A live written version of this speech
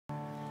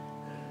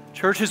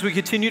Church, as we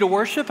continue to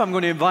worship, I'm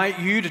going to invite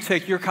you to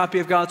take your copy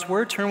of God's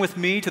Word, turn with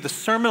me to the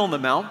Sermon on the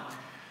Mount,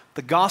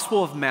 the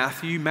Gospel of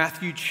Matthew,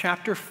 Matthew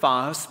chapter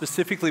 5,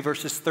 specifically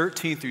verses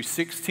 13 through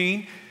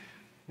 16.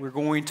 We're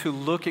going to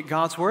look at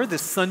God's Word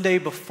this Sunday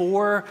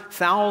before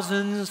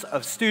thousands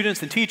of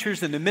students and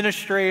teachers and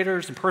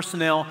administrators and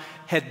personnel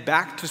head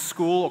back to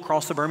school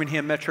across the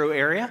Birmingham metro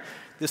area.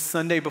 This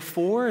Sunday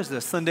before is the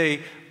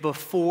Sunday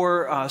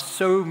before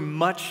so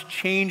much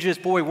changes.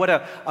 Boy, what an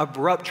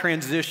abrupt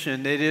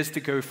transition it is to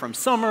go from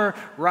summer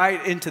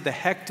right into the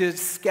hectic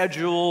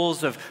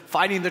schedules of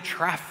fighting the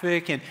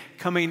traffic and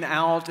coming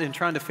out and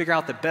trying to figure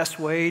out the best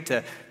way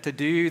to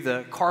do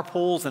the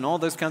carpools and all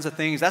those kinds of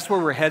things. That's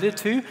where we're headed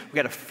to. We've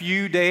got a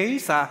few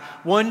days. I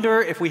wonder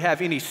if we have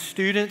any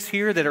students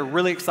here that are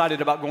really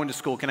excited about going to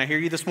school. Can I hear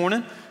you this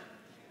morning?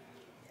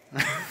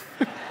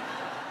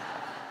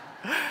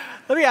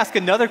 Let me ask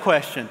another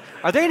question.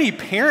 Are there any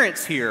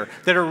parents here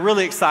that are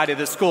really excited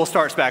that school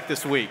starts back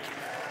this week?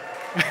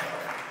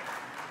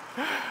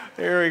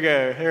 There we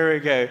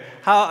go.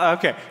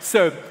 Okay,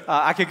 so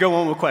I could go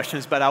on with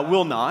questions, but I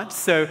will not.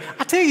 So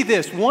I tell you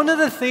this, one of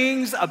the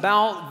things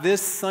about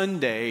this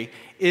Sunday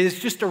is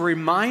just a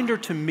reminder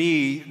to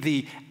me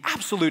the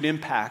absolute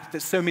impact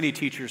that so many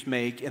teachers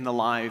make in the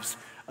lives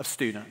of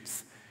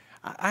students.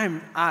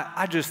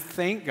 I just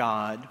thank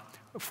God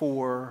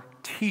for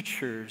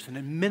teachers and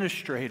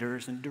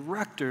administrators and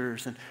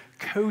directors and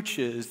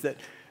coaches that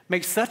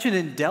make such an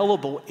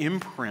indelible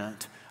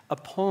imprint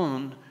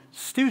upon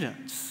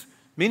students.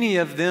 Many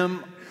of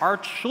them are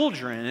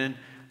children and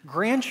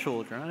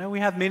grandchildren. I know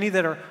we have many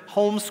that are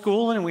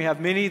homeschooling, and we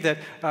have many that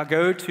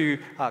go to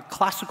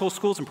classical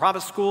schools and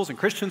private schools and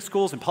Christian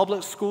schools and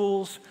public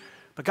schools.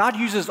 But God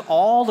uses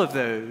all of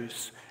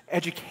those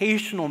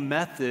educational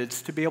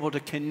methods to be able to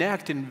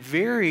connect in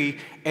very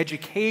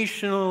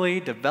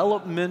educationally,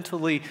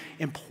 developmentally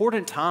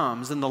important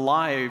times in the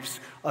lives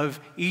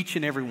of each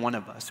and every one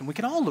of us. And we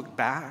can all look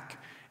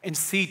back and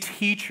see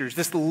teachers,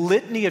 this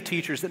litany of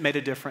teachers that made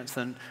a difference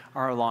in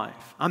our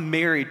life. I'm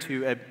married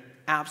to an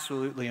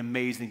absolutely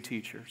amazing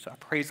teacher, so I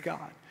praise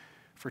God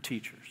for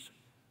teachers.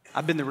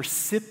 I've been the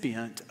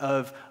recipient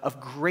of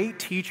great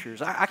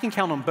teachers. I can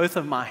count on both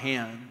of my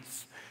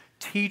hands,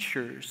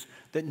 teachers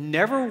that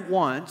never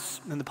once,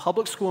 in the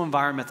public school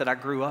environment that I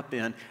grew up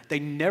in, they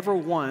never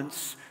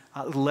once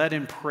led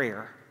in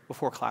prayer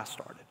before class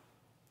started.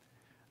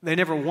 They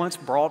never once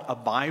brought a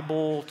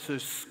Bible to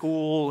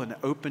school and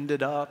opened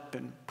it up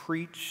and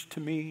preached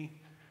to me.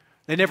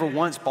 They never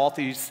once bought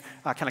these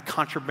kind of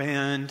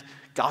contraband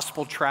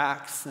gospel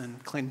tracts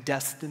and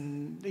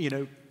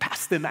clandestine,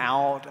 passed them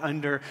out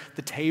under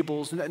the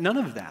tables. None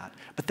of that.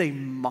 But they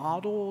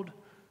modeled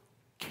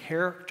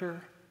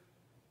character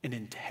and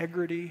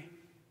integrity.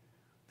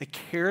 They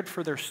cared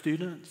for their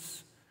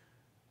students.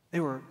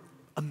 They were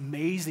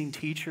amazing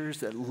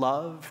teachers that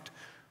loved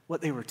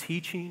what they were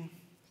teaching,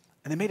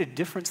 and they made a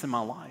difference in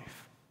my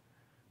life.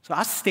 So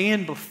I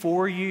stand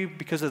before you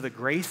because of the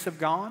grace of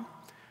God,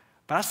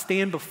 but I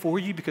stand before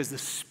you because the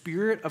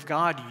Spirit of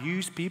God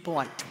used people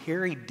like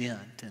Terry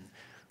Dent and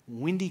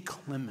Wendy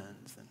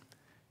Clemens and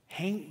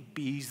Hank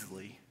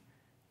Beasley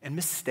and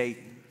Miss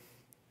Staten.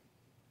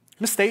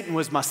 Miss Staten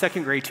was my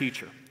second grade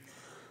teacher.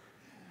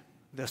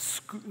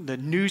 The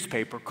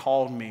newspaper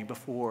called me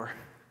before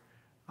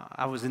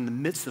I was in the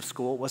midst of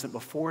school. It wasn't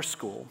before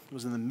school. It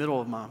was in the middle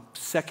of my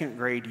second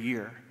grade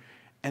year.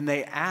 And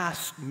they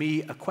asked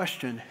me a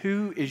question,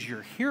 who is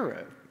your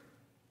hero?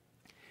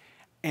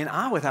 And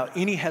I, without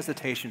any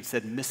hesitation,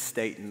 said Miss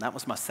Staten. That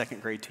was my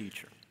second grade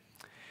teacher.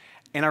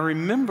 And I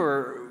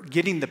remember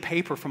getting the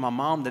paper from my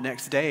mom the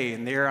next day,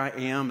 and there I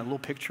am, a little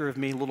picture of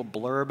me, a little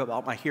blurb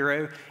about my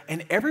hero.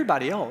 And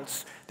everybody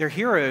else, their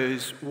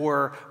heroes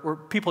were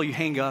people you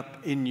hang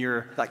up in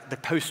the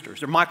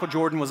posters. Michael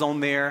Jordan was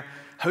on there,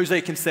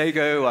 Jose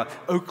Canseco,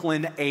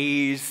 Oakland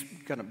A's,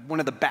 one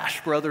of the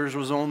Bash brothers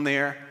was on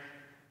there.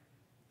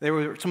 There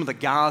were some of the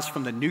guys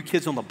from the New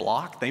Kids on the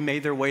Block. They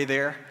made their way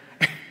there.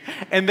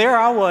 And there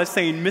I was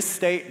saying Miss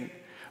Staten.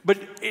 But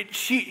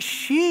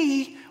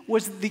she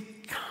was the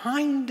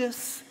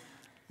kindest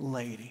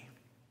lady.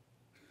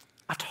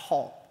 I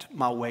talked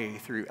my way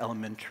through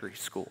elementary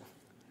school.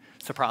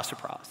 Surprise,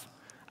 surprise.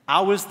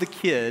 I was the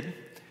kid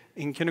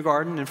in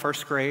kindergarten and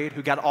first grade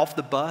who got off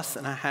the bus,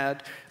 and I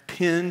had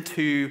pinned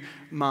to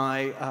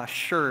my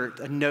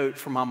shirt a note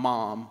from my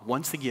mom.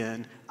 Once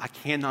again, I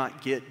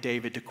cannot get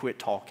David to quit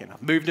talking. I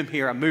moved him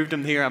here, I moved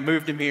him here, I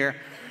moved him here.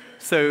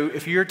 So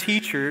if your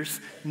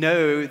teachers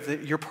know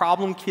that your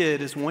problem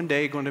kid is one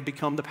day going to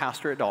become the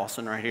pastor at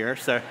Dawson right here,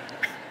 so...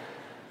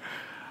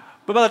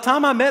 But by the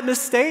time I met Miss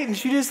Staten,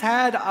 she just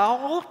had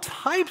all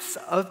types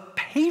of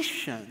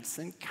patience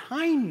and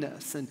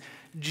kindness and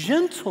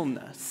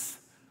gentleness.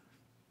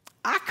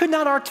 I could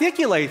not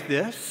articulate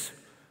this,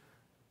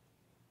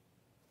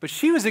 but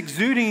she was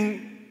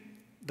exuding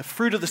the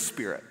fruit of the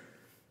Spirit,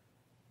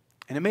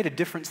 and it made a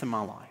difference in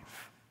my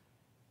life.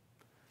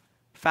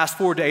 Fast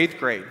forward to 8th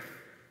grade,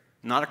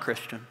 not a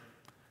Christian.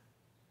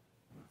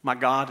 My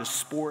God is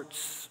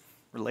sports,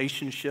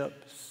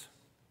 relationships,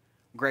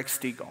 Greg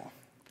Stegall.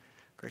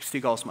 Greg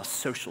Stegall is my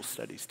social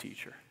studies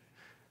teacher.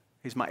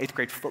 He's my 8th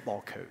grade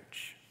football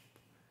coach.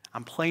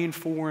 I'm playing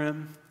for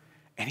him,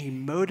 and he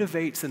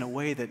motivates in a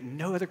way that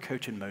no other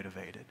coach had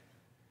motivated.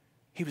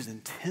 He was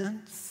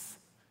intense,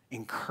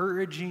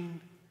 encouraging,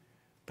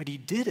 but he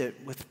did it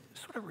with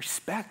sort of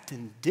respect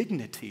and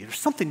dignity. There's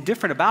something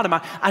different about him.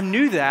 I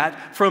knew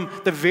that from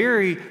the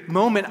very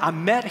moment I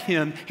met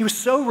him. He was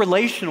so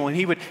relational, and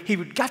he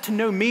would got to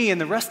know me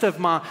and the rest of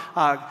my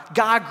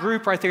guy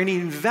group right there, and he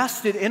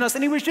invested in us,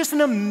 and he was just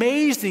an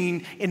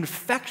amazing,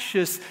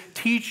 infectious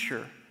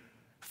teacher.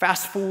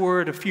 Fast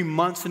forward a few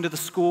months into the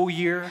school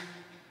year,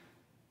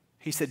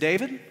 he said,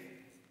 David,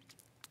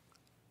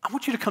 I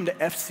want you to come to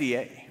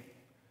FCA.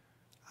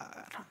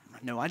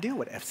 No idea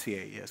what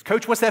FCA is.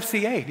 Coach, what's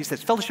FCA? He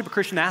says, Fellowship of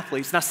Christian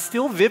Athletes. And I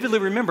still vividly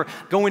remember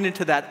going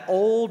into that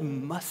old,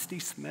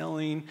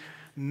 musty-smelling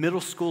middle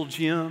school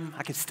gym.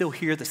 I could still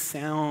hear the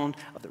sound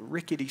of the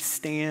rickety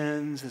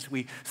stands as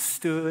we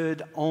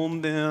stood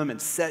on them and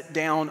sat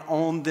down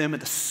on them,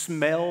 and the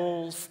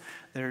smells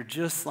that are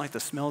just like the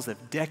smells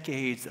of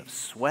decades of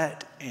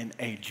sweat in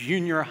a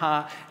junior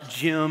high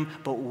gym.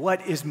 But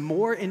what is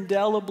more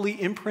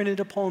indelibly imprinted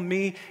upon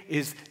me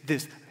is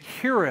this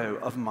hero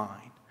of mine,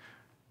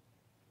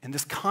 in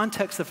this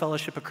context of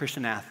Fellowship of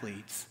Christian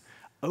Athletes,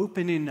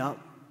 opening up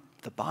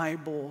the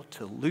Bible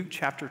to Luke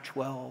chapter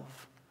 12,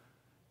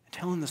 and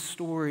telling the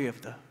story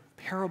of the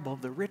parable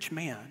of the rich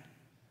man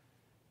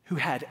who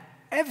had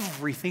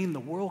everything the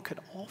world could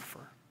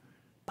offer,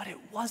 but it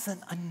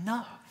wasn't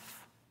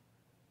enough.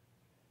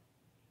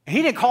 And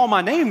he didn't call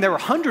my name. There were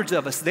hundreds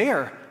of us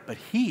there, but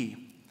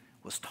he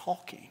was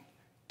talking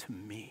to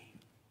me.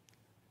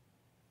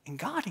 And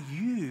God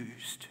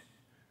used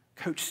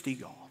Coach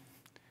Stegall.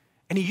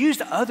 And he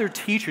used other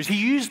teachers. He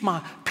used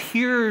my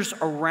peers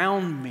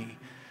around me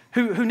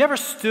who never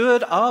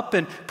stood up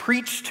and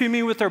preached to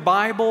me with their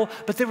Bible,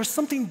 but there was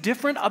something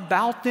different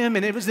about them,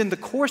 and it was in the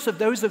course of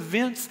those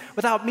events,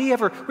 without me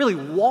ever really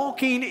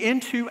walking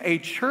into a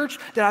church,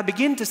 that I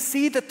began to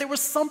see that there was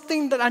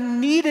something that I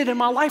needed in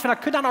my life, and I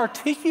could not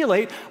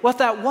articulate what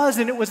that was,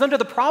 and it was under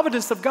the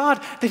providence of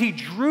God that he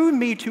drew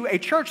me to a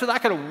church that I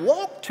could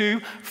walk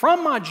to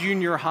from my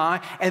junior high,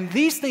 and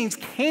these things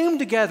came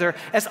together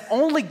as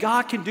only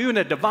God can do in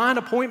a divine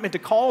appointment to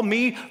call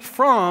me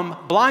from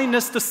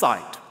blindness to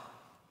sight.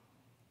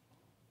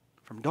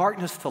 From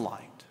darkness to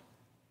light.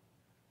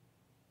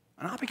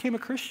 And I became a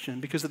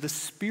Christian because of the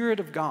Spirit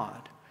of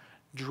God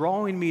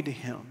drawing me to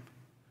him.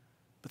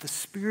 But the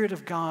Spirit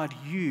of God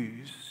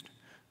used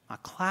my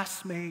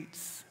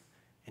classmates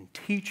and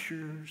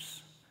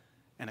teachers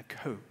and a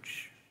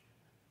coach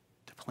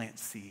to plant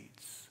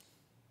seeds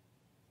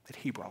that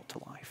he brought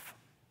to life.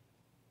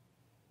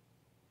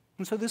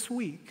 And so this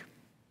week,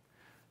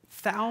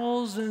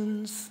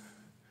 thousands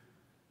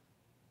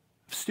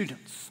of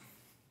students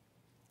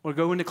will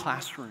go into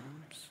classrooms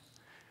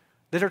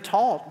that are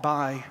taught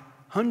by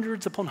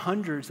hundreds upon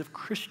hundreds of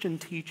Christian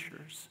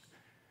teachers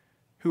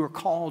who are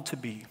called to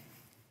be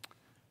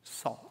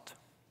salt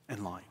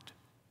and light.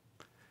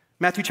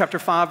 Matthew chapter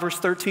 5, verse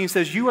 13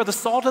 says, "You are the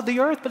salt of the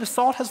earth, but if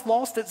salt has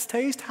lost its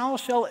taste, how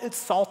shall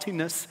its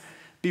saltiness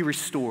be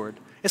restored?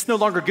 It's no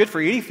longer good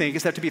for anything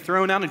except to be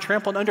thrown out and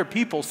trampled under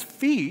people's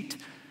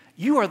feet.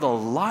 You are the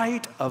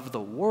light of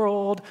the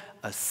world,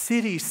 a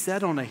city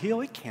set on a hill.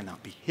 It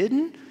cannot be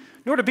hidden.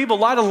 Nor do people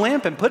light a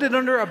lamp and put it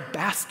under a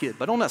basket,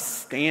 but on a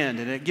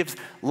stand, and it gives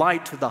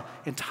light to the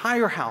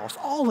entire house,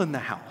 all in the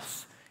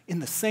house. In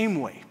the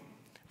same way,"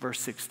 verse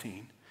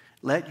 16,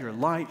 "let your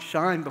light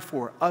shine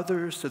before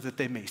others so that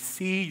they may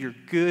see your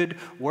good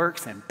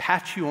works and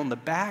pat you on the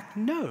back.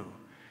 No,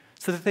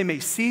 so that they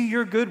may see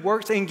your good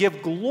works and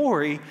give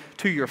glory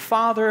to your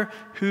Father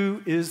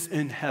who is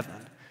in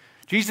heaven."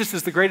 Jesus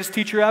is the greatest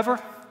teacher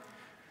ever.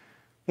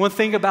 One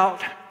thing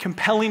about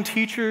compelling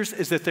teachers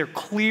is that they're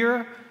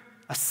clear,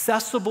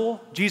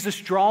 accessible. Jesus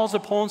draws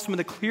upon some of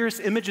the clearest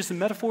images and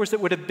metaphors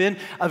that would have been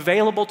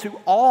available to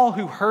all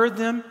who heard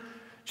them,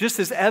 just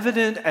as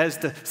evident as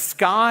the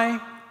sky,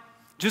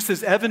 just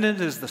as evident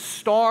as the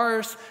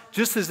stars,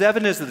 just as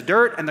evident as the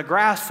dirt and the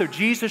grass. So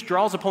Jesus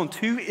draws upon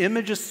two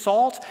images,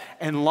 salt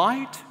and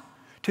light,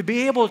 to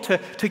be able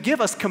to give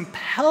us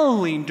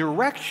compelling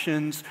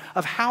directions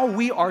of how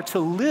we are to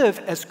live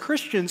as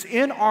Christians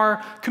in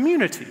our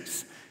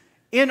communities,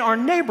 in our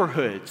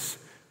neighborhoods,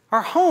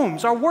 our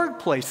homes, our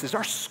workplaces,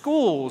 our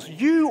schools.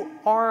 You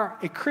are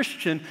a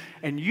Christian,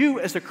 and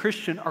you as a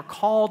Christian are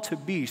called to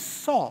be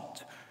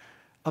salt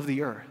of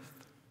the earth.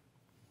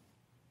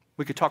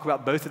 We could talk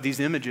about both of these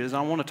images. I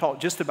want to talk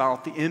just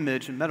about the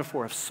image and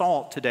metaphor of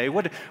salt today.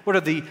 What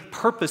are the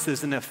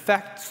purposes and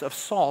effects of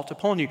salt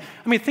upon you?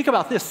 I mean, think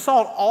about this.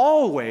 Salt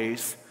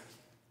always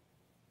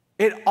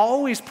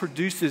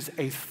produces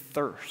a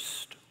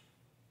thirst.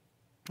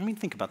 I mean,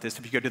 think about this.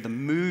 If you go to the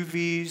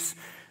movies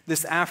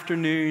this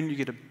afternoon, you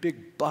get a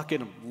big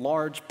bucket of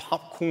large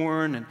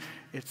popcorn, and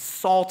it's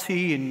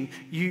salty, and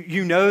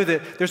you know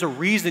that there's a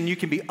reason you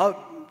can be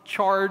up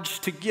charge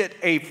to get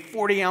a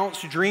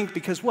 40-ounce drink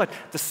because what?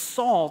 The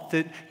salt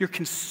that you're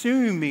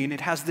consuming,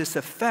 it has this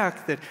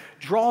effect that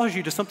draws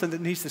you to something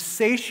that needs to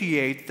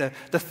satiate the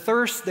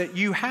thirst that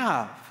you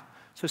have.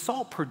 So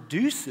salt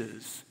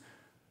produces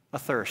a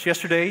thirst.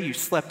 Yesterday, you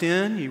slept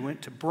in, you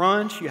went to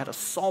brunch, you had a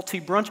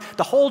salty brunch.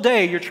 The whole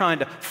day, you're trying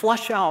to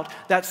flush out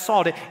that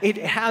salt. It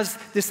has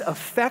this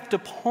effect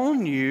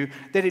upon you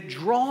that it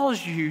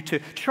draws you to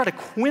try to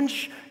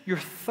quench your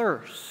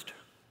thirst.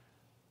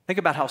 Think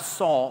about how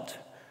salt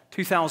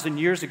 2,000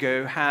 years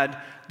ago had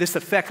this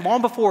effect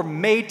long before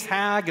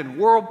Maytag and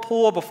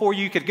Whirlpool, before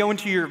you could go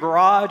into your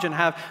garage and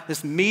have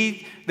this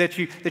meat that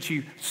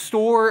you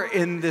store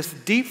in this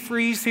deep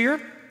freeze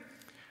here.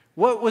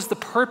 What was the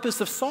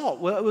purpose of salt?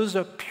 Well, it was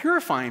a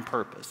purifying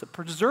purpose, a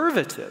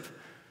preservative.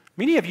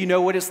 Many of you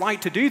know what it's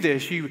like to do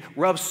this. You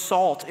rub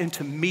salt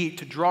into meat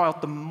to draw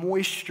out the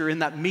moisture in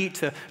that meat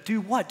to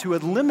do what? To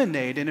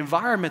eliminate an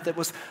environment that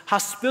was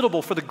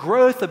hospitable for the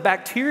growth of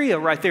bacteria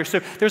right there. So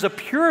there's a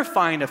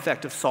purifying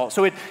effect of salt.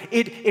 So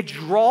it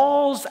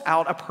draws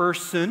out a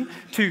person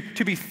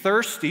to be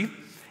thirsty.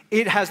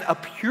 It has a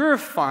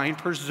purifying,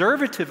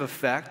 preservative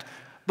effect.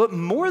 But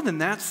more than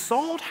that,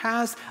 salt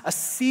has a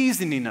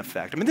seasoning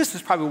effect. I mean, this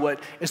is probably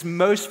what is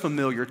most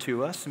familiar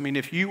to us. I mean,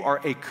 if you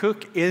are a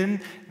cook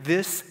in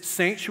this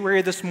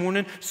sanctuary this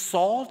morning,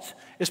 salt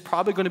is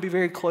probably going to be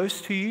very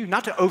close to you,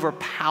 not to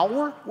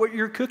overpower what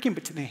you're cooking,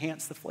 but to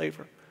enhance the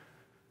flavor,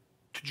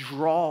 to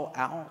draw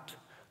out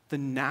the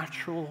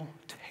natural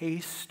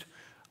taste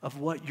of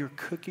what you're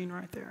cooking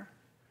right there.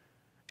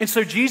 And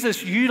so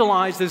Jesus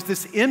utilizes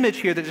this image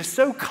here that is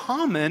so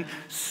common,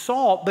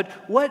 salt, but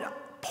what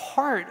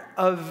part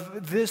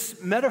of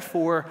this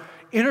metaphor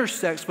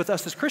intersects with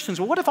us as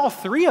Christians? Well, what if all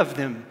three of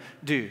them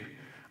do?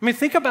 I mean,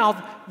 think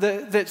about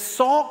that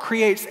salt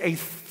creates a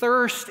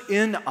thirst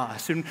in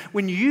us. And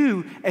when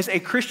you, as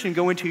a Christian,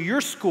 go into your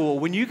school,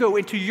 when you go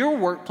into your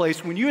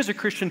workplace, when you, as a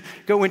Christian,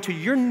 go into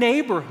your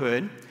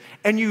neighborhood,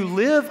 and you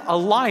live a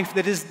life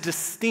that is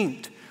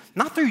distinct,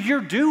 not through your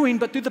doing,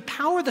 but through the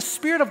power of the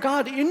Spirit of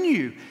God in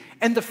you,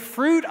 and the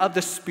fruit of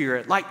the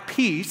Spirit, like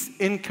peace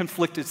in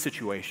conflicted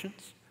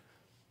situations,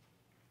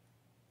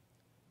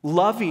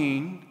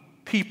 loving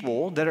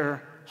people that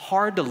are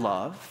hard to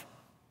love,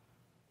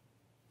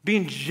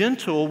 being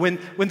gentle when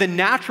the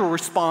natural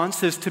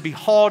response is to be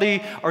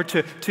haughty or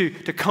to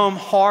come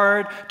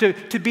hard,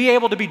 to be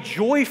able to be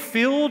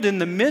joy-filled in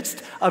the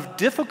midst of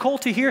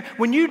difficulty here.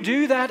 When you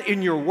do that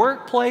in your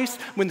workplace,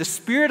 when the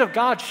Spirit of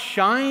God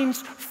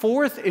shines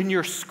forth in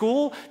your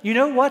school, you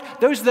know what?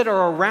 Those that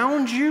are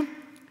around you,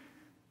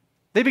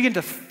 they begin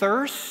to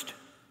thirst.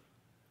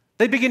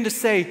 They begin to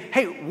say,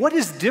 hey, what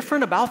is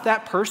different about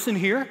that person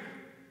here?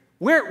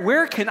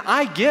 Where can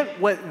I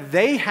get what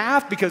they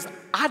have? Because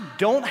I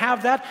don't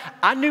have that.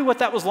 I knew what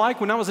that was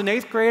like when I was an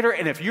 8th grader.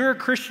 And if you're a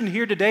Christian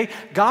here today,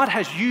 God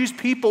has used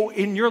people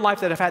in your life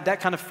that have had that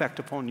kind of effect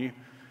upon you.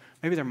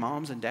 Maybe they're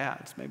moms and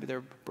dads. Maybe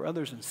they're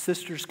brothers and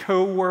sisters,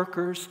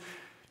 co-workers,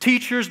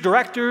 teachers,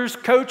 directors,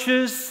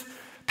 coaches,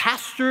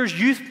 pastors,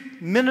 youth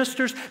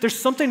ministers. There's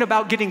something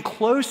about getting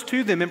close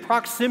to them, in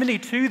proximity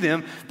to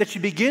them, that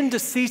you begin to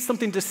see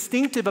something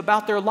distinctive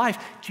about their life.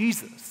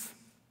 Jesus,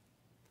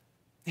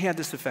 he had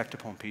this effect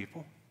upon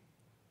people.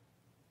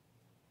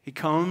 He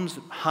comes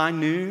high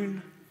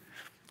noon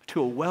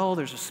to a well.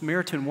 There's a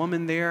Samaritan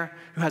woman there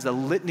who has a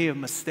litany of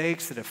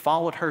mistakes that have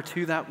followed her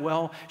to that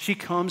well. She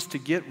comes to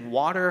get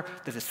water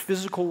that is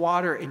physical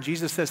water, and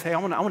Jesus says, hey, I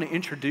want to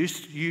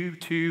introduce you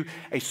to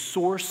a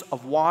source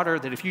of water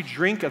that if you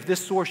drink of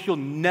this source, you'll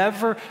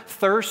never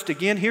thirst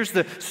again. Here's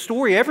the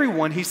story.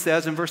 Everyone, he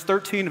says in verse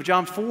 13 of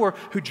John 4,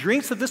 who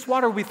drinks of this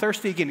water will be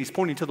thirsty again. He's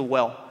pointing to the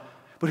well.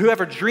 But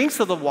whoever drinks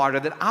of the water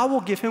that I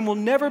will give him will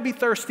never be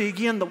thirsty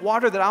again. The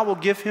water that I will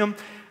give him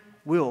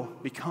will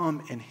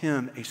become in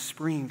him a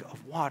spring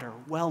of water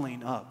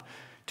welling up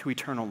to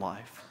eternal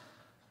life.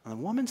 And the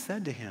woman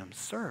said to him,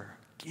 Sir,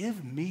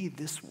 give me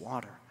this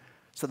water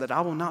so that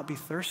I will not be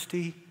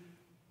thirsty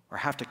or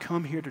have to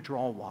come here to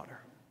draw water.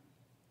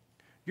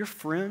 Your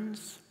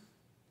friends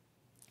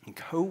and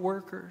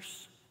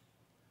co-workers,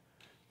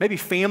 maybe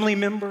family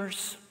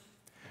members,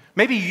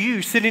 maybe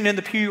you sitting in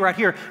the pew right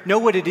here know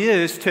what it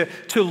is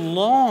to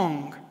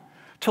long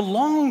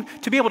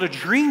to be able to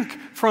drink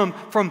from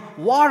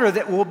water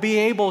that will be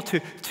able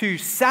to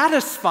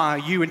satisfy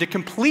you and to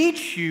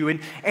complete you.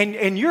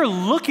 And you're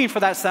looking for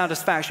that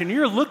satisfaction.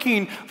 You're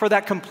looking for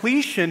that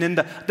completion in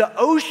the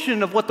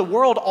ocean of what the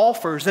world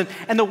offers.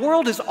 And the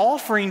world is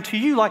offering to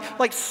you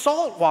like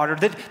salt water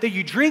that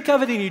you drink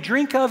of it and you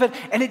drink of it,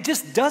 and it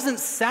just doesn't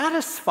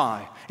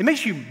satisfy. It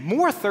makes you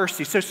more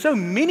thirsty. So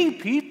many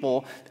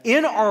people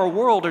in our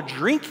world are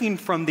drinking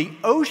from the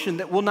ocean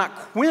that will not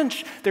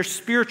quench their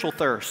spiritual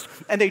thirst.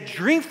 And they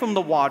drink from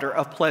the water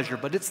of pleasure,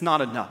 but it's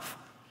not enough.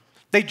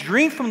 They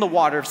drink from the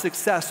water of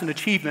success and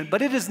achievement,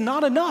 but it is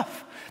not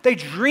enough. They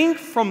drink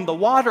from the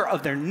water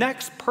of their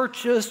next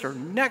purchase or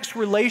next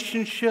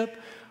relationship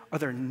or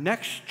their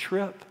next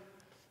trip.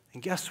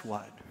 And guess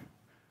what?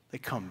 They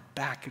come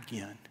back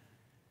again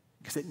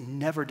because it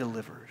never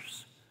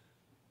delivers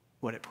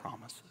what it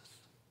promises.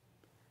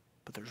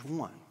 but there's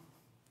one.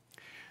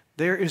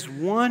 There is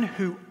one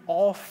who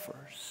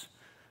offers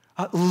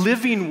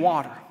living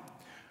water,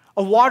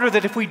 a water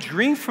that if we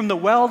drink from the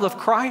well of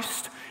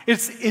Christ,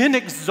 it's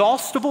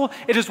inexhaustible.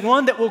 It is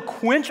one that will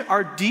quench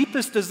our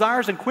deepest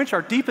desires and quench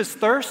our deepest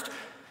thirst.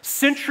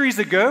 Centuries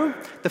ago,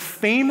 the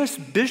famous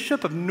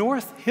bishop of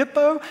North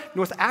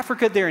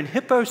Africa there in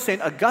Hippo,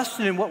 St.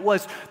 Augustine, in what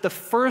was the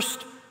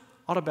first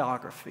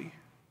autobiography.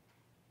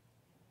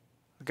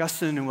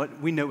 Augustine, in what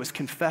we know as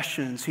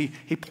Confessions, he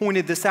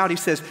pointed this out. He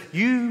says,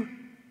 "You,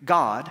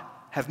 God,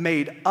 have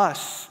made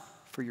us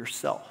for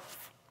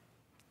yourself.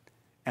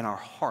 And our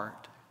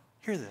heart,"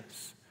 hear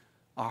this,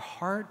 "our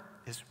heart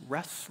is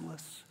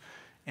restless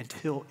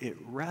until it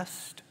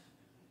rests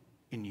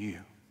in you."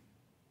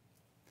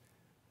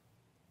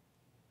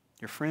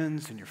 Your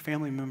friends and your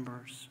family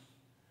members,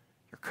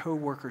 your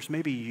co-workers,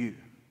 maybe you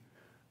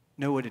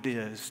know what it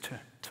is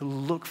to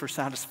look for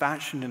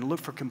satisfaction and look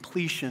for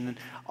completion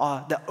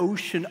and the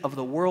ocean of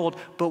the world.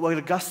 But what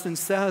Augustine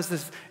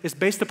says is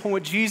based upon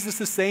what Jesus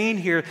is saying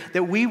here,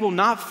 that we will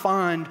not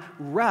find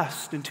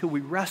rest until we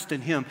rest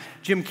in him.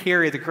 Jim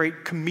Carrey, the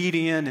great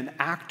comedian and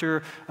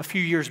actor, a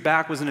few years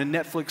back was in a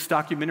Netflix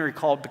documentary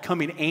called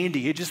Becoming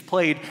Andy. He just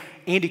played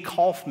Andy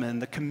Kaufman,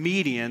 the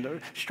comedian, a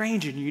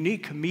strange and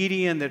unique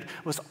comedian that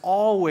was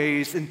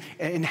always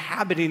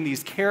inhabiting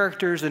these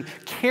characters. And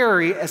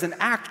Carrey, as an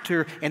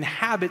actor,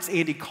 inhabits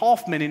Andy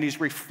Kaufman, and he's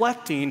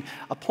reflecting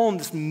upon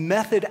this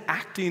method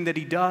acting that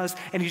he does,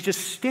 and he's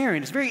just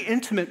staring. It's a very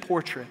intimate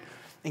portrait.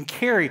 And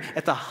Carrey,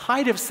 at the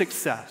height of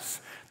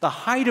success, the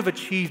height of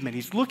achievement,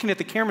 he's looking at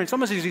the camera, and it's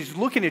almost as he's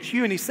looking at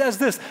you, and he says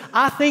this,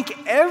 "I think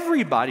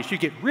everybody should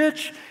get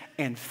rich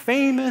and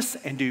famous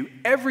and do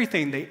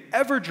everything they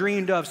ever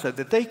dreamed of so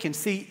that they can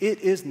see it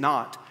is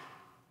not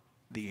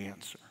the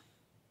answer."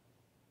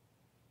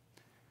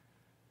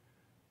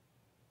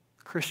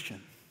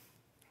 Christian,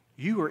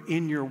 you are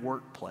in your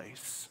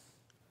workplace.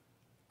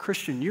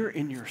 Christian, you're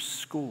in your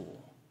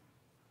school.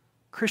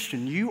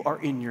 Christian, you are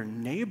in your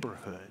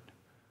neighborhood,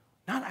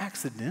 not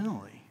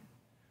accidentally,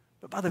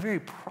 but by the very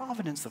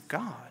providence of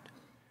God,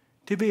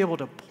 to be able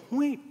to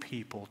point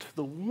people to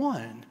the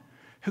one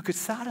who could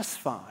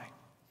satisfy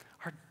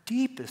our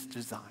deepest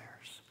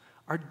desires,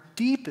 our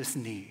deepest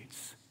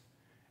needs.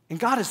 And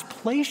God has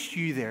placed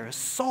you there as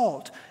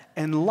salt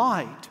and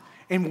light.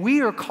 And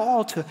we are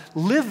called to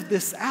live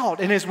this out.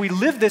 And as we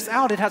live this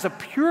out, it has a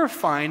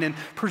purifying and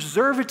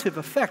preservative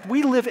effect.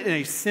 We live in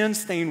a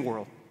sin-stained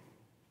world.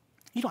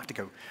 You don't have to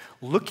go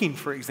looking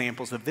for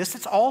examples of this.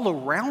 It's all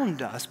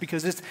around us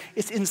because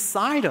it's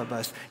inside of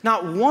us.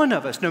 Not one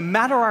of us, no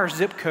matter our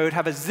zip code,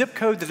 have a zip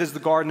code that is the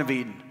Garden of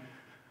Eden.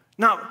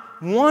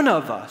 Not one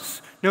of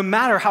us, no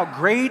matter how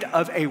great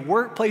of a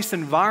workplace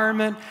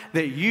environment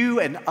that you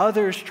and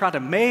others try to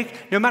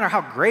make, no matter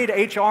how great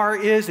HR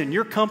is in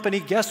your company,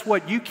 guess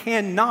what? You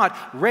cannot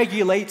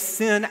regulate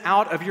sin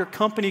out of your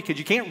company because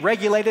you can't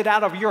regulate it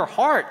out of your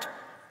heart.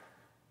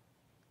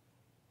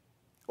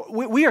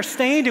 We are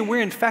stained and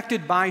we're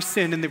infected by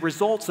sin and the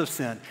results of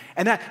sin.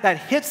 And that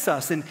hits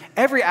us in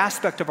every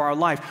aspect of our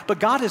life.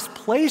 But God has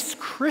placed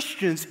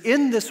Christians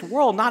in this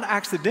world, not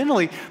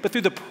accidentally, but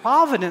through the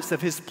providence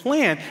of his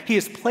plan. He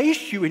has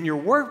placed you in your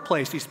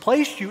workplace. He's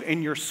placed you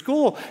in your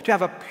school to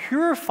have a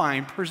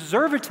purifying,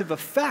 preservative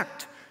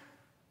effect.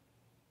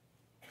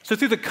 So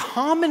through the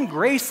common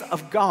grace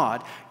of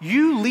God,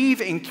 you leave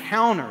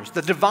encounters,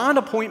 the divine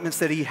appointments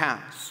that he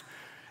has.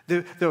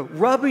 The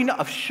rubbing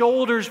of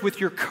shoulders with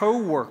your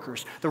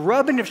co-workers, the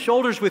rubbing of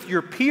shoulders with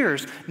your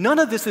peers, none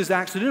of this is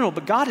accidental,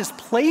 but God has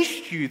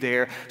placed you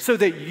there so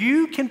that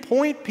you can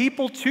point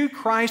people to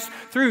Christ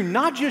through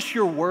not just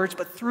your words,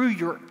 but through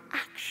your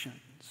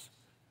actions.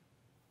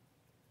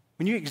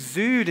 When you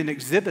exude and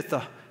exhibit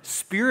the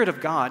Spirit of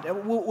God,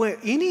 will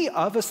any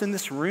of us in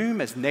this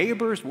room as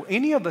neighbors, will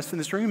any of us in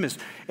this room as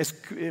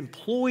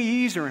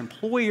employees or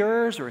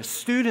employers or as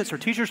students or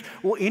teachers,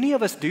 will any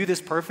of us do this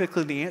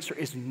perfectly? The answer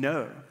is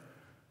no.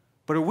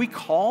 But are we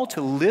called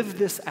to live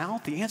this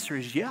out? The answer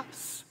is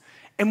yes.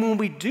 And when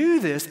we do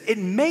this, it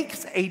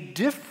makes a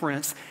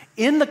difference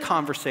in the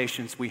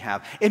conversations we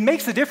have. It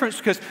makes a difference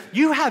because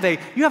you have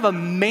a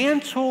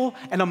mantle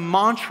and a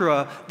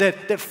mantra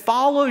that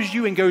follows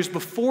you and goes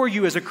before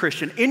you as a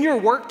Christian. In your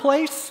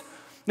workplace,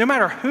 no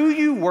matter who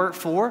you work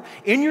for,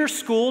 in your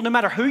school, no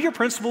matter who your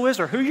principal is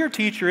or who your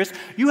teacher is,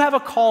 you have a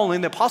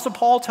calling. The Apostle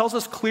Paul tells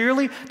us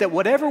clearly that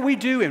whatever we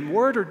do in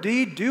word or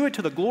deed, do it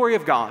to the glory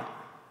of God.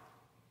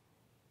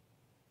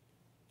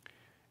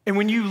 And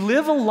when you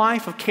live a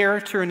life of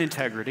character and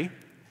integrity,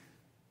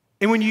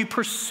 and when you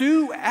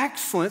pursue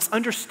excellence,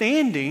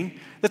 understanding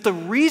that the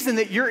reason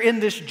that you're in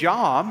this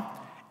job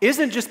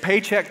isn't just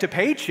paycheck to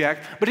paycheck,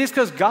 but it's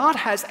because God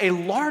has a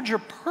larger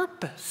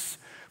purpose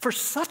for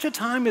such a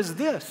time as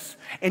this.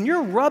 And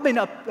you're rubbing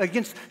up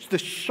against the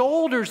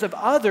shoulders of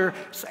others,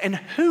 and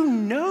who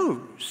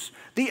knows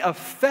the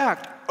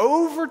effect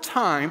over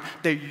time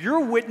that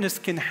your witness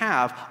can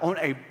have on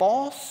a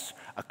boss,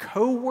 a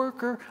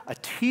coworker, a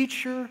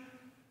teacher,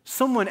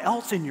 someone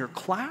else in your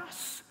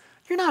class.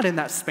 You're not in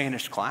that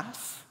Spanish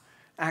class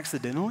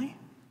accidentally.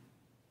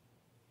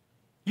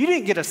 You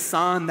didn't get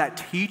assigned that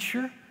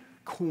teacher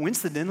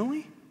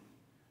coincidentally,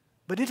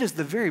 but it is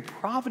the very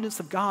providence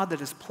of God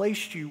that has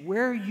placed you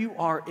where you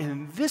are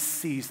in this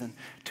season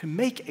to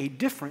make a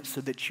difference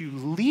so that you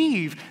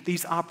leave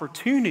these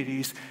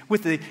opportunities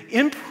with the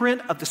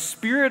imprint of the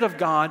Spirit of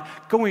God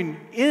going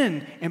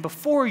in and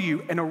before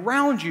you and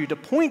around you to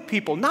point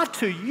people not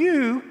to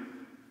you,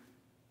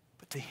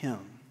 but to Him.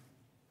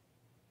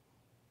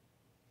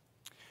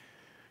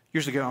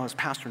 Years ago, I was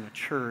pastoring a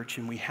church,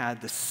 and we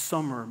had this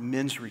summer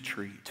men's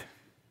retreat.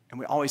 And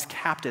we always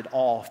capped it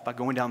off by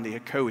going down the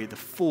Ocoee, the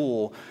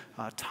full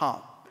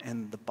top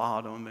and the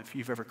bottom. If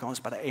you've ever gone, it's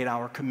about an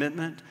 8-hour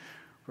commitment.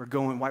 We're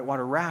going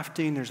whitewater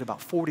rafting. There's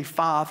about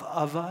 45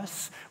 of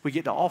us. We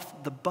get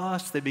off the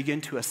bus. They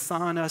begin to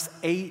assign us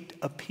 8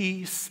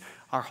 apiece.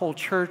 Our whole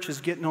church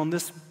is getting on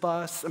this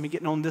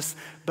getting on this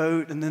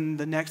boat. And then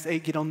the next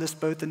 8 get on this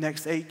boat. The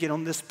next 8 get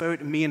on this boat.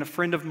 And me and a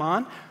friend of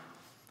mine,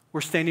 we're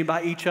standing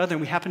by each other,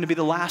 and we happen to be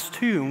the last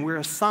 2, and we're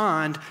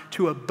assigned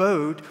to a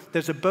boat.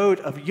 There's a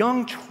boat of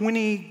young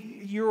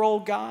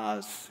 20-year-old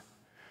guys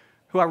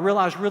who I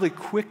realized really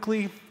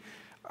quickly,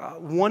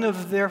 one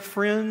of their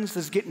friends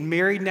is getting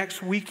married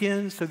next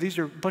weekend, so these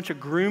are a bunch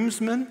of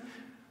groomsmen,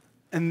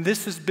 and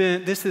this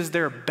is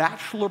their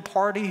bachelor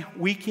party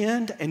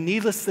weekend, and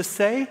needless to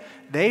say,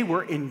 they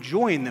were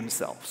enjoying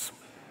themselves.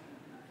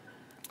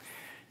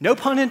 No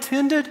pun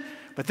intended,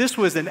 but this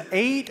was an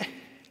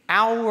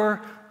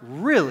 8-hour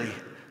really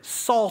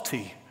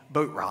salty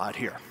boat ride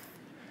here.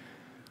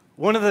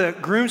 One of the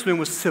groomsmen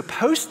was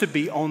supposed to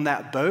be on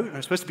that boat. There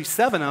were supposed to be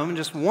 7 of them,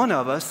 just one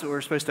of us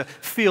were supposed to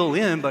fill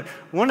in. But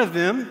one of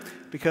them,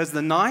 because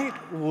the night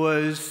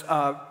was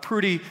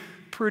pretty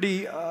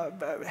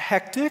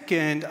hectic,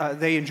 and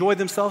they enjoyed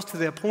themselves to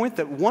the point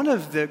that one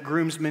of the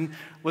groomsmen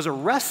was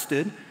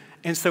arrested.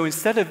 And so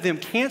instead of them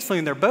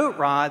canceling their boat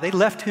ride, they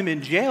left him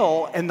in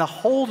jail, and the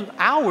whole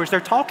hours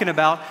they're talking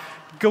about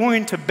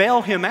going to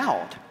bail him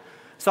out.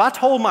 So I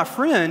told my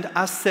friend,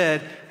 I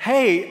said,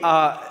 hey,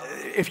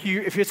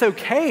 if it's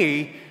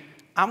okay,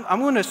 I'm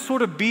going to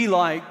sort of be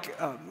like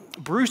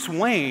Bruce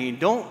Wayne.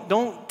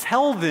 Don't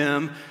tell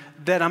them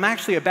that I'm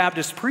actually a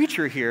Baptist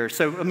preacher here.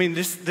 So, I mean,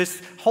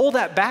 just hold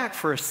that back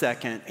for a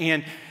second.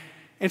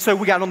 And so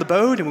we got on the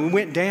boat and we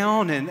went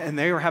down, and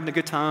they were having a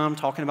good time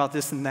talking about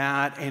this and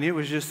that. And it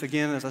was just,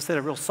 again, as I said,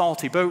 a real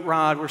salty boat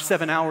ride. We're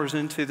 7 hours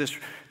into this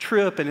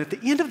trip. And at the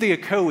end of the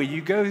Ocoee,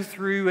 you go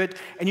through it,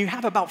 and you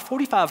have about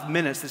 45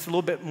 minutes. It's a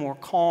little bit more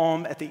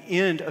calm at the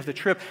end of the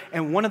trip.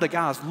 And one of the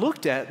guys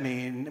looked at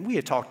me, and we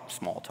had talked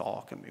small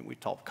talk. I mean, we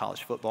talked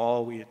college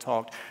football. We had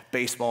talked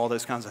baseball,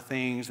 those kinds of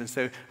things. And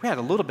so we had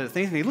a little bit of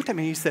things. And he looked at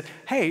me and he said,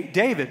 hey,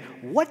 David,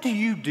 what do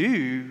you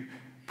do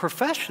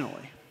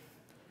professionally?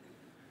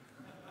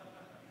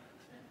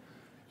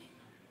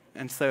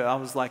 And so I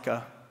was like,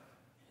 I'm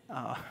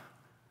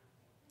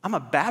a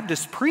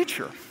Baptist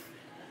preacher.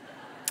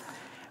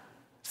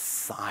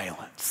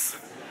 Silence.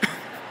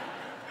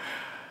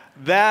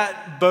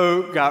 That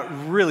boat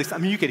got really,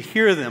 you could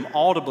hear them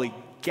audibly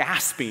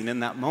gasping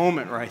in that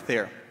moment right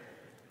there.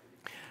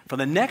 For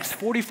the next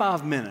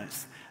 45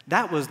 minutes,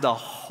 that was the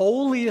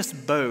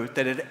holiest boat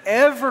that had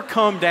ever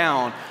come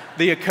down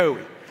the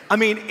Ocoee. I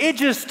mean, it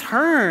just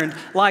turned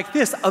like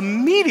this.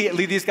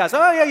 Immediately, these guys,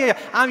 oh, yeah.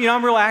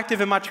 I'm real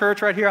active in my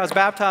church right here. I was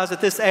baptized at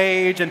this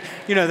age. And,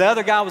 the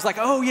other guy was like,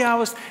 oh, yeah, I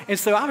was. And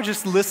so I was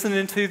just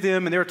listening to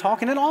them, and they were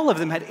talking, and all of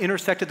them had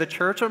intersected the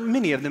church, or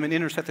many of them had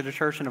intersected the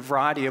church in a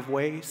variety of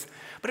ways.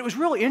 But it was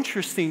really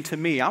interesting to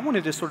me. I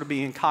wanted to sort of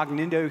be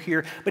incognito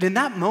here. But in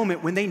that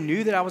moment, when they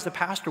knew that I was a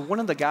pastor, one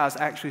of the guys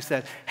actually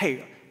said,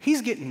 hey,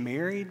 he's getting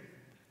married,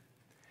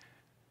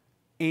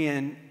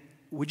 and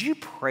would you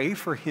pray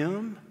for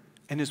him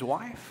and his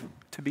wife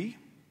to be?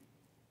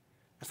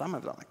 Because I'm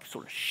like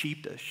sort of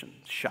sheepish and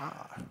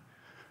shy.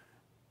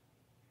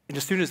 And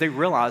as soon as they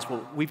realized,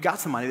 well, we've got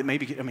somebody that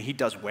maybe, he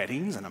does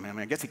weddings, and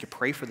I guess he could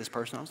pray for this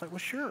person. I was like, well,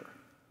 sure.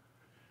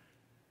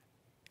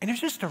 And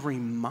it's just a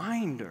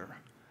reminder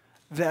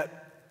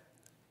that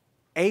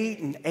 8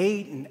 and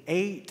 8 and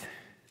 8,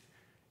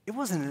 it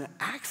wasn't an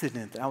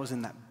accident that I was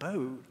in that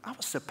boat. I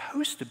was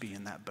supposed to be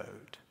in that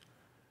boat.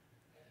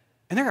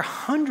 And there are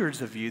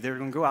hundreds of you that are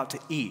going to go out to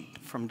eat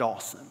from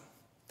Dawson.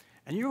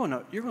 And you're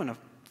going to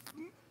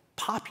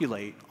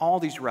populate all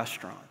these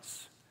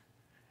restaurants.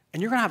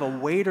 And you're going to have a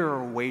waiter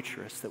or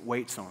waitress that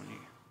waits on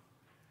you.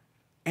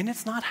 And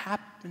it's not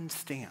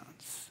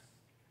happenstance.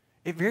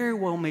 It very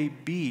well may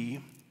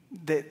be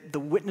that the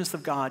witness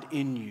of God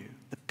in you,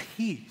 the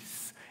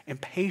peace and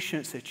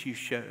patience that you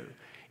show,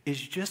 is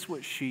just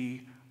what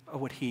she or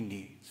what he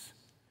needs.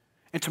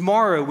 And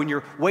tomorrow, when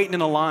you're waiting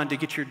in a line to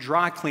get your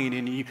dry cleaning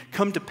and you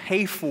come to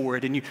pay for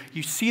it and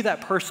you see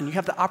that person, you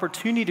have the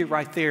opportunity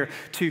right there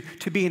to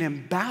be an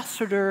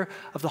ambassador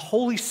of the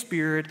Holy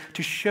Spirit,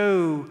 to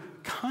show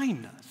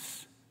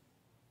kindness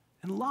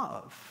and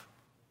love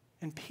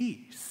and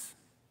peace.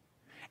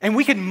 And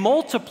we can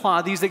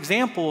multiply these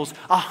examples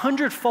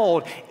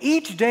 100-fold.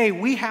 Each day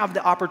we have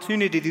the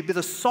opportunity to be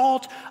the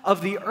salt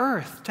of the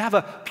earth, to have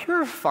a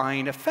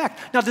purifying effect.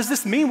 Now, does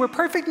this mean we're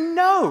perfect?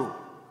 No.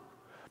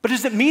 But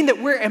does it mean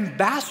that we're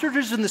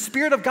ambassadors and the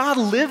Spirit of God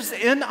lives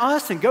in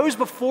us and goes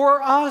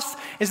before us,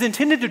 is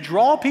intended to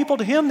draw people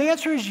to Him? The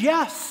answer is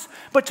yes.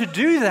 But to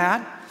do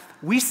that,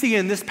 we see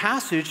in this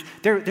passage,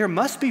 there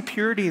must be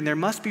purity and there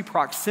must be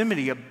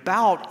proximity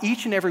about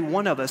each and every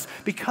one of us,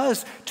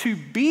 because to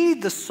be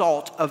the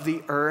salt of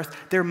the earth,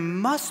 there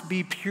must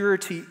be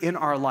purity in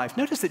our life.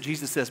 Notice that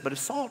Jesus says, but if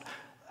salt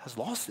has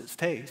lost its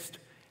taste,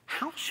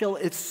 how shall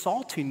its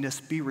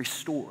saltiness be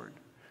restored?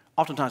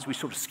 Oftentimes we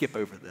sort of skip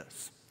over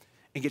this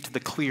and get to the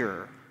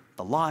clearer.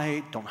 The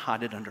light, don't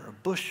hide it under a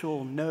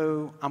bushel.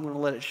 No, I'm going to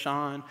let it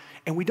shine.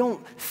 And we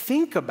don't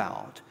think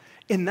about,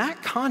 in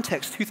that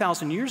context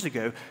 2,000 years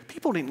ago,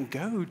 people didn't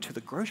go to the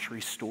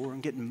grocery store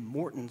and get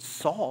Morton's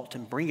salt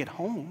and bring it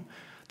home.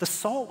 The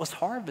salt was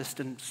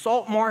harvested in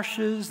salt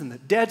marshes and the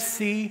Dead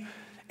Sea,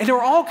 and there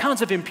were all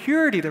kinds of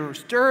impurity. There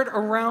was dirt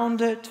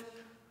around it.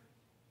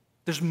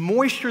 There's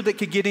moisture that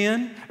could get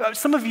in.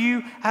 Some of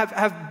you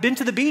have been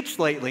to the beach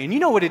lately, and you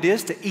know what it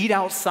is to eat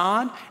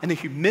outside and the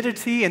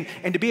humidity and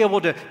to be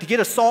able to get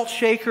a salt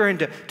shaker and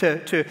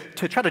to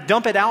try to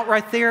dump it out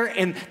right there,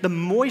 and the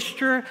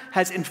moisture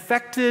has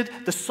infected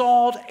the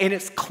salt and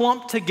it's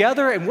clumped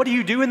together, and what do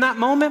you do in that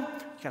moment?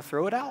 You gotta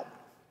throw it out.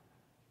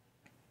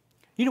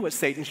 You know what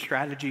Satan's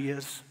strategy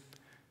is?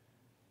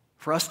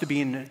 For us to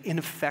be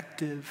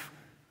ineffective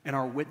in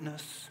our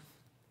witness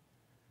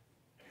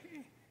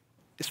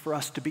is for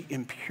us to be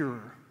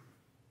impure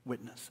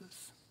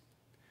witnesses.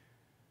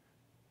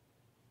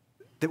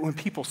 That when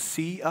people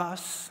see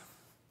us,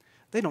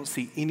 they don't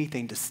see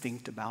anything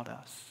distinct about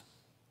us.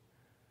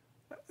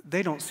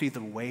 They don't see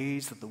the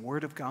ways of the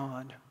Word of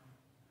God.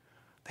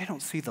 They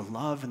don't see the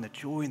love and the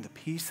joy and the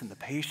peace and the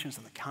patience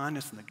and the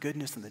kindness and the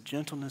goodness and the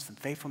gentleness and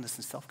faithfulness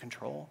and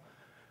self-control.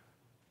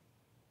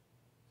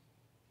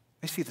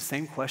 They see the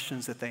same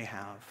questions that they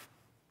have,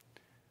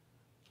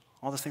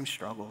 all the same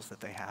struggles that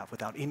they have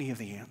without any of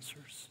the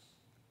answers.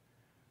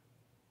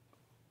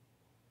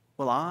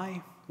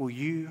 Will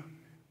you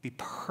be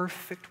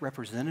perfect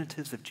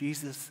representatives of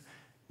Jesus?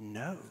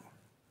 No.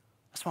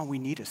 That's why we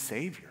need a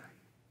Savior.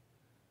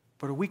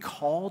 But are we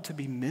called to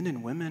be men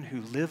and women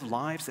who live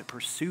lives that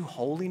pursue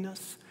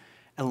holiness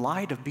in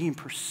light of being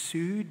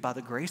pursued by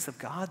the grace of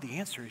God? The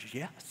answer is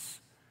yes.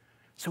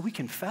 So we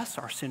confess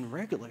our sin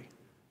regularly,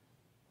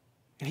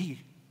 and He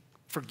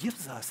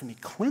forgives us and He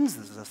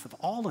cleanses us of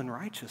all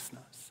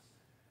unrighteousness.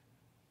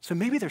 So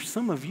maybe there's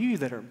some of you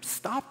that are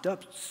stopped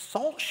up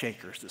salt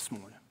shakers this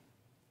morning.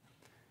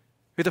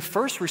 The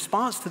first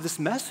response to this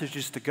message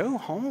is to go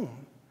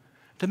home,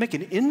 to make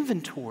an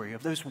inventory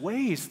of those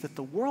ways that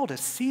the world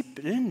has seeped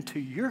into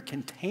your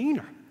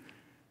container,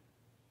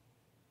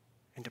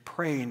 and to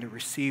pray and to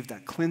receive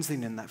that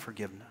cleansing and that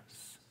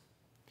forgiveness.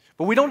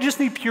 But we don't just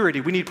need purity,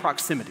 we need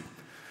proximity.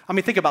 I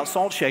mean, think about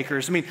salt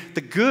shakers. I mean,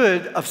 the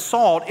good of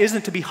salt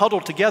isn't to be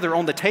huddled together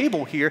on the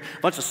table here,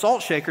 a bunch of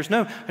salt shakers.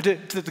 No,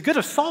 the good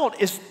of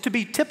salt is to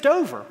be tipped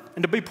over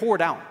and to be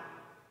poured out.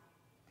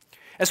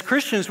 As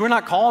Christians, we're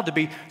not called to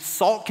be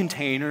salt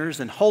containers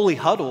and holy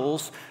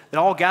huddles that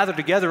all gather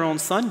together on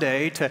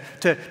Sunday to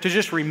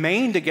just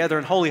remain together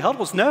in holy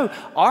huddles. No,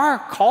 our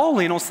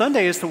calling on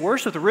Sunday is to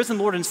worship the risen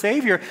Lord and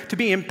Savior, to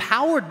be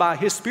empowered by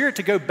His Spirit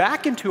to go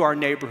back into our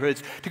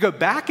neighborhoods, to go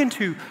back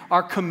into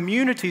our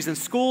communities and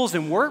schools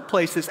and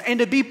workplaces, and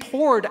to be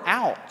poured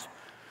out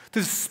to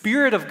the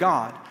Spirit of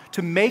God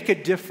to make a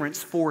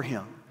difference for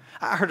Him.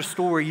 I heard a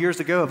story years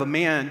ago of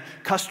a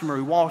customer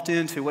who walked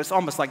into what's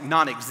almost like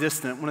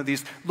non-existent, one of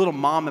these little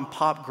mom and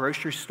pop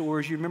grocery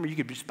stores. You remember you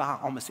could just buy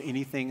almost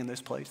anything in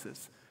those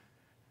places.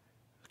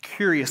 A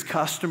curious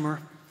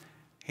customer.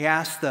 He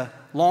asked the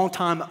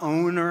longtime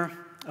owner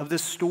of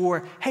this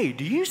store, "Hey,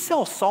 do you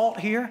sell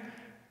salt here?"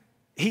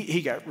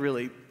 He got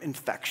really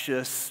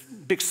infectious,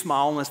 big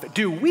smile on his face.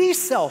 "Do we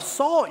sell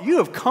salt? You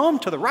have come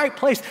to the right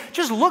place.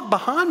 Just look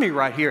behind me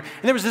right here."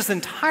 And there was this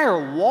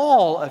entire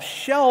wall of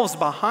shelves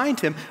behind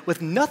him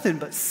with nothing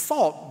but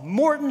salt.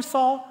 Morton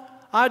salt,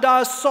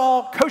 iodized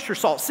salt, kosher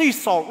salt, sea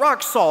salt,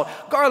 rock salt,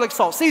 garlic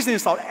salt, seasoning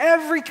salt,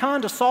 every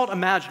kind of salt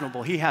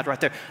imaginable he had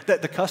right there.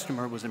 The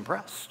customer was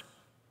impressed.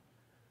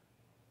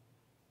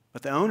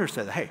 But the owner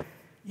said, "Hey,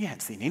 you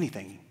haven't seen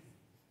anything.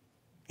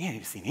 You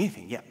haven't seen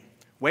anything yet."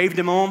 Waved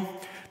him on.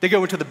 They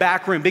go into the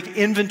back room, big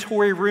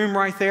inventory room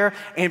right there.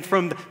 And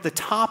from the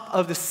top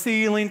of the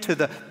ceiling to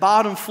the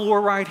bottom floor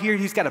right here,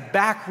 he's got a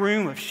back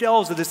room of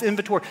shelves of this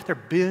inventory. There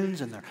are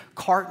bins and there are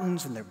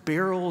cartons and there are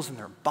barrels and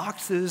there are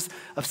boxes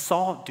of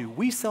salt. Do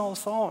we sell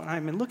salt? And I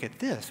mean, look at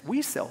this.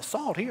 We sell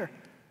salt here.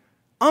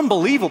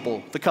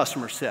 Unbelievable, the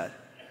customer said.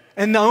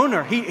 And the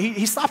owner,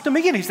 he stopped him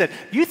again. He said,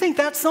 "You think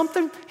that's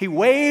something?" He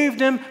waved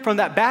him from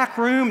that back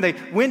room. They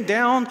went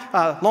down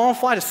a long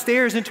flight of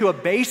stairs into a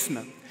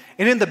basement.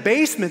 And in the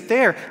basement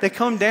there, they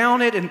come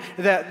down it, and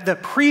the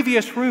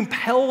previous room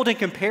paled in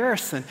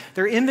comparison.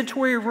 Their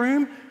inventory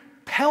room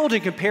paled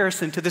in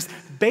comparison to this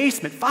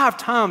basement, 5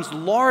 times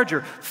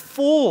larger,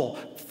 full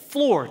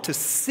floor to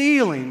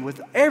ceiling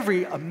with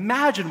every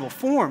imaginable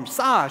form,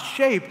 size,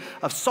 shape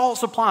of salt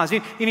supplies.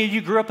 Any of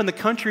you grew up in the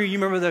country, you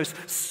remember those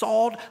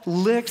salt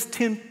licks,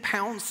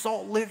 10-pound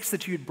salt licks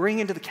that you'd bring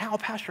into the cow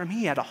pasture? I mean,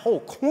 he had a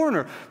whole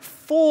corner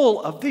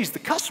full of these. The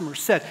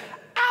customers said,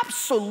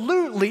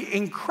 absolutely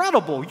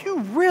incredible. You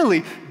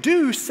really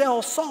do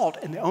sell salt.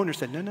 And the owner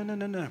said,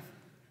 no.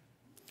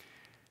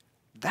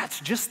 That's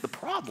just the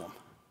problem.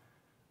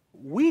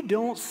 We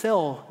don't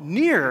sell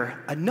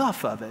near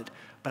enough of it.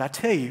 But I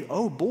tell you,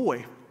 oh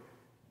boy,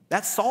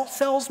 that salt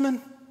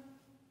salesman,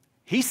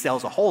 he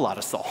sells a whole lot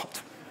of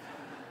salt.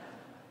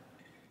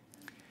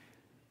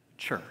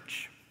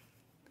 Church.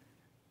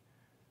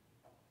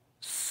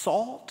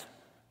 Salt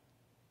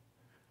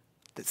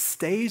that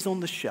stays on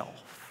the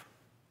shelf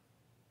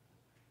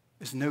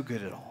is no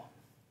good at all.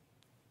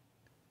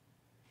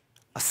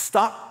 A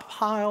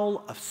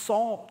stockpile of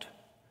salt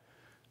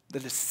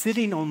that is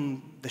sitting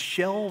on the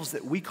shelves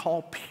that we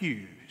call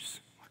pews,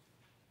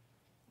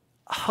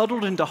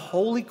 huddled into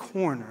holy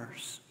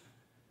corners,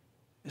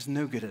 is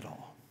no good at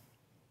all.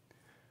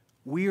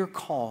 We are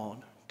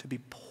called to be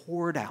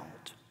poured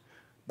out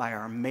by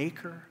our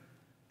Maker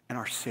and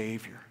our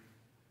Savior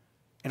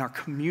in our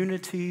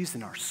communities,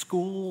 in our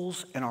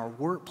schools, in our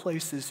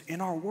workplaces,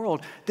 in our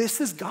world. This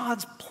is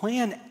God's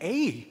plan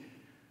A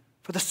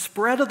for the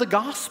spread of the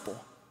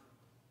gospel,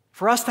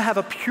 for us to have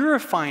a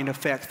purifying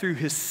effect through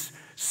His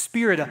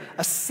Spirit,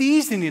 a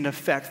seasoning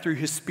effect through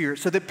His Spirit,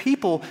 so that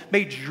people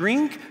may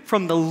drink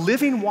from the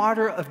living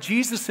water of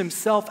Jesus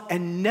Himself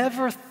and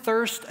never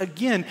thirst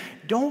again.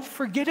 Don't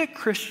forget it,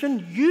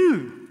 Christian.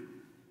 You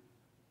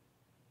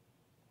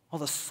are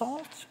the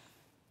salt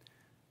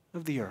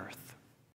of the earth.